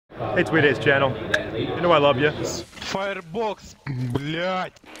Mrtweeday's channel. You know I love you. Firebox,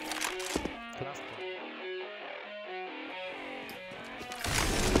 блять.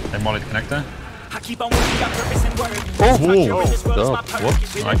 Hey, Molly connector. Oh,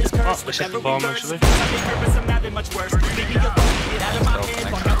 Whoops. Nice. Oh, we set the bomb actually.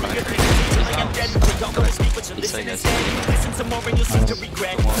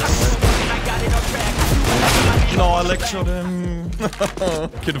 No, I lectured him.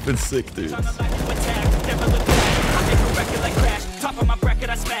 Could have been sick, dude.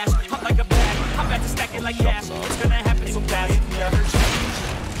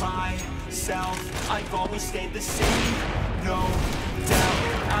 I've always stayed the same, no doubt.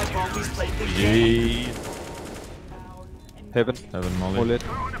 I've always played the game. Heaven. Heaven, Molly. Hold it.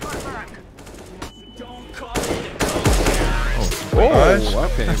 Oh,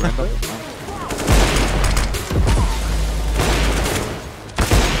 okay, random.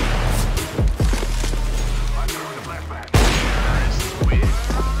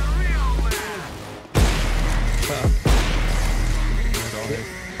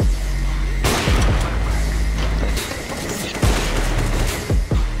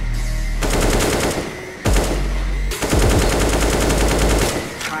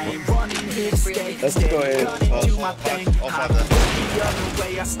 Let's go ahead.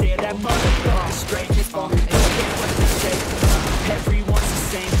 Everyone's the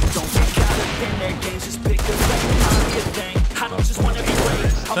same. Don't get caught up in their games. Just pick the thing. I don't just want to be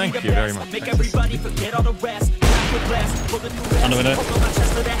great. Thank you very much. Make everybody forget all the rest. Under minute.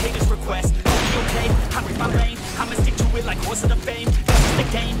 I'ma stick to it like horse of the fame. That's the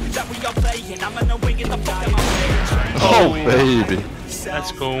game that we all play, and I'm gonna wing it the fuck out my way. Oh, baby.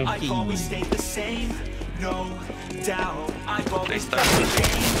 That's cool. I've always stayed the same, no doubt. I've always played the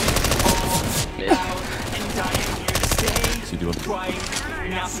game all out, and I am here to stay right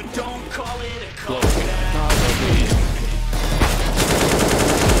now. So don't call it a close down.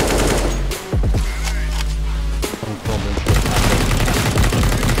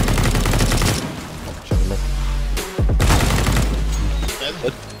 Dead.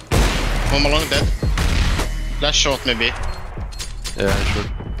 One along dead. Flash short maybe. Yeah, sure.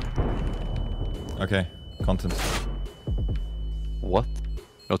 Okay, content. What?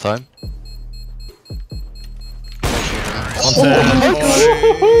 No time? Content!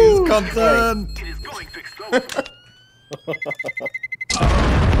 Boys, content! It is going to explode.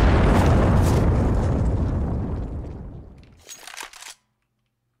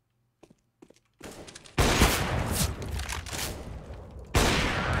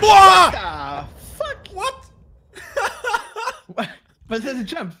 What the fuck? What? But there's a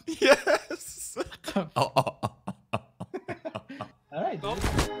jump. Yes! Alright.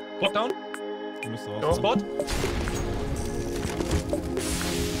 Spot down. Spot.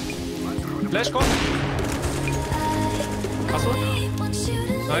 Flash kommt. Achso.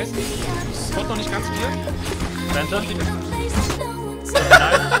 Nice. Spot noch nicht ganz clear. Center.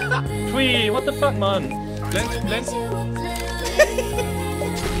 Twee, what the fuck, man? Blend.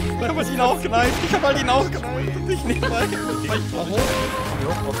 Ich hab ihn auch geknallt. Ich hab halt ihn auch geknallt. Und ich nicht mal.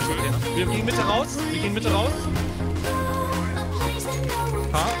 Wir gehen Mitte raus.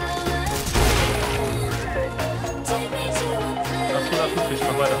 Ha. Ich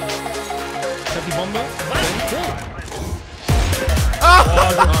mach weiter. Ich hab die Bombe. Oh,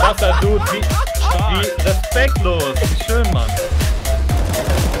 du krasser Dude. Wie respektlos. Wie schön, Mann.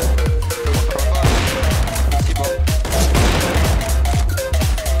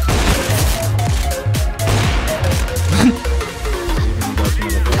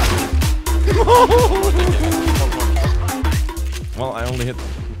 Well, I only hit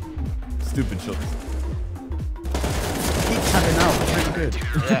stupid shots. Keep tapping out. Very good.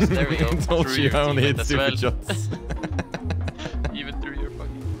 Yes, there we go. I told Through you your I only hit teammate as stupid well. shots. Even through your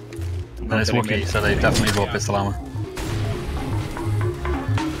fucking... Nice walkie, so they definitely got pistol armor.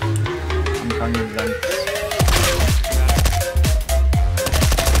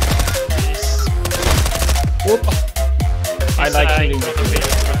 I like shooting with the wheel.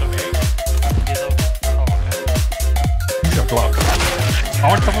 He's got Glock. I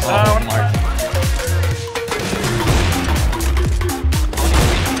want to come on.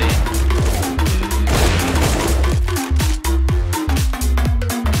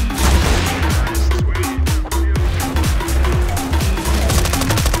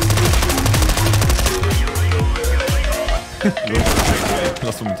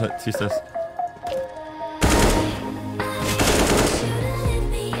 Lass du mit ziehst das.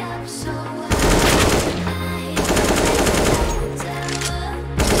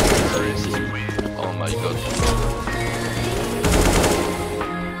 Oh my god.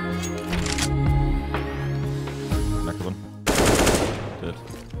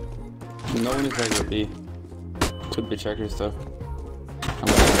 One is like B. Could be checkers though. I'm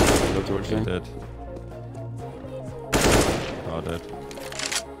gonna go towards you. Dead. Oh, dead.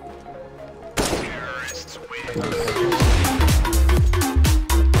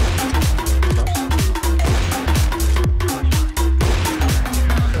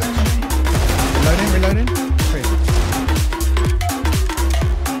 Reloading.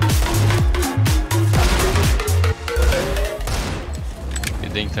 You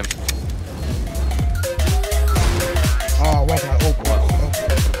dinked him. Oh, what?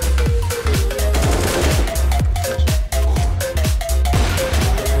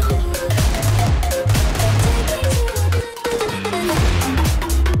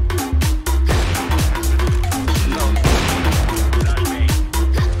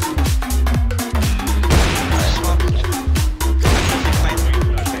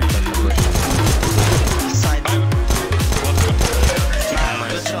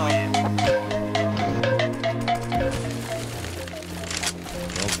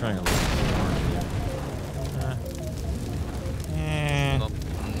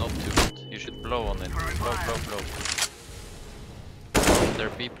 Not too hot. You should blow on it. Blow. Their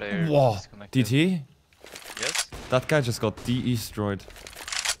B player. Whoa. Disconnected. DT? Yes. That guy just got de-destroyed.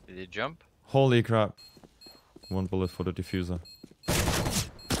 Did he jump? Holy crap. One bullet for the diffuser.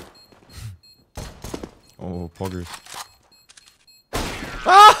 Oh, poggers.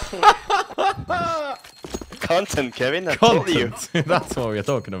 Content, Kevin, I told you. Content. That's what we're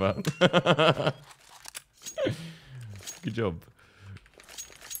talking about. Good job.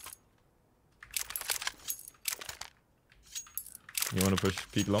 You wanna push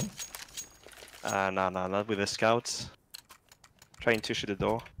Pete long? No, not with the scouts. Trying to shoot the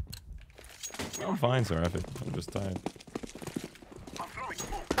door. I'm fine, sir. I'm just tired.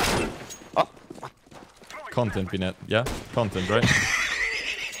 Oh. Content, Binet. Yeah? Content, right?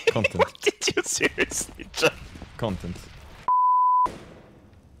 Content. Did you seriously just... Content.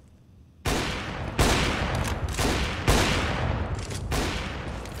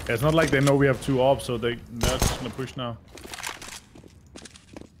 It's not like they know we have 2 ops, so they're just gonna push now.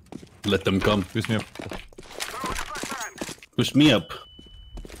 Let them come. Boost me up. Push me up.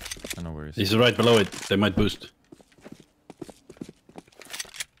 I know where he is. He's right below it. They might boost.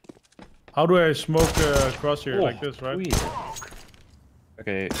 How do I smoke across here? Like this, right?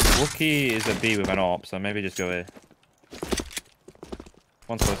 Okay, Wookie is a B with an AWP, so maybe just go A.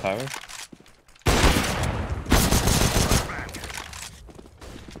 One's close highway.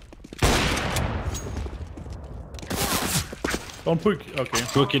 Don't push. Okay.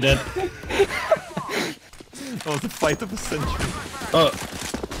 Wookie dead. That was the fight of the century. Oh.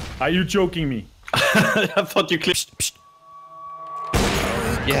 Are you joking me? I thought you clicked.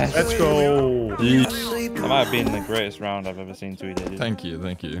 Yes. Let's go. That might have been the greatest round I've ever seen Tweedy. Thank you.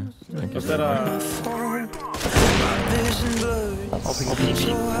 Thank you. Was that a...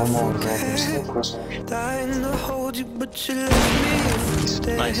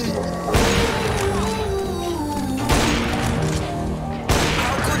 Nice.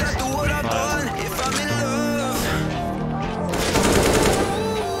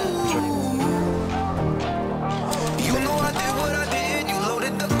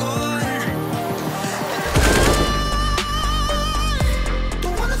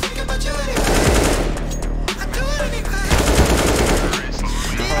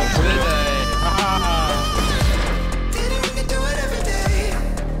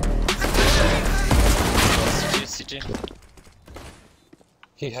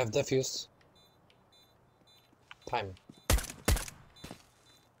 He have defuse. Time.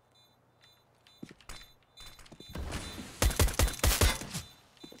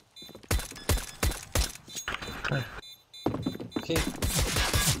 Okay.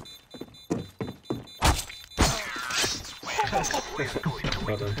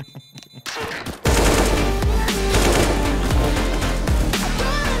 Well done.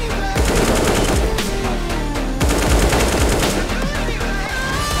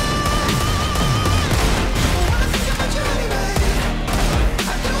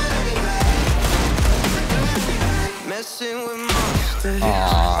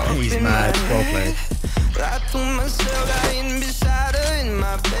 He's mad. Well played. I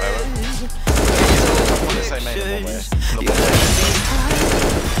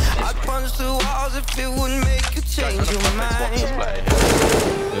punch the walls if it would make you change your mind.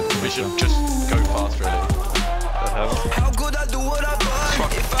 We should just go fast, really. How could I do what I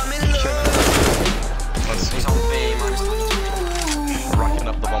want if I'm in love? He's on B, Racking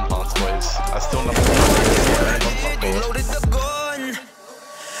up the 1 pass, boys. I still number 1.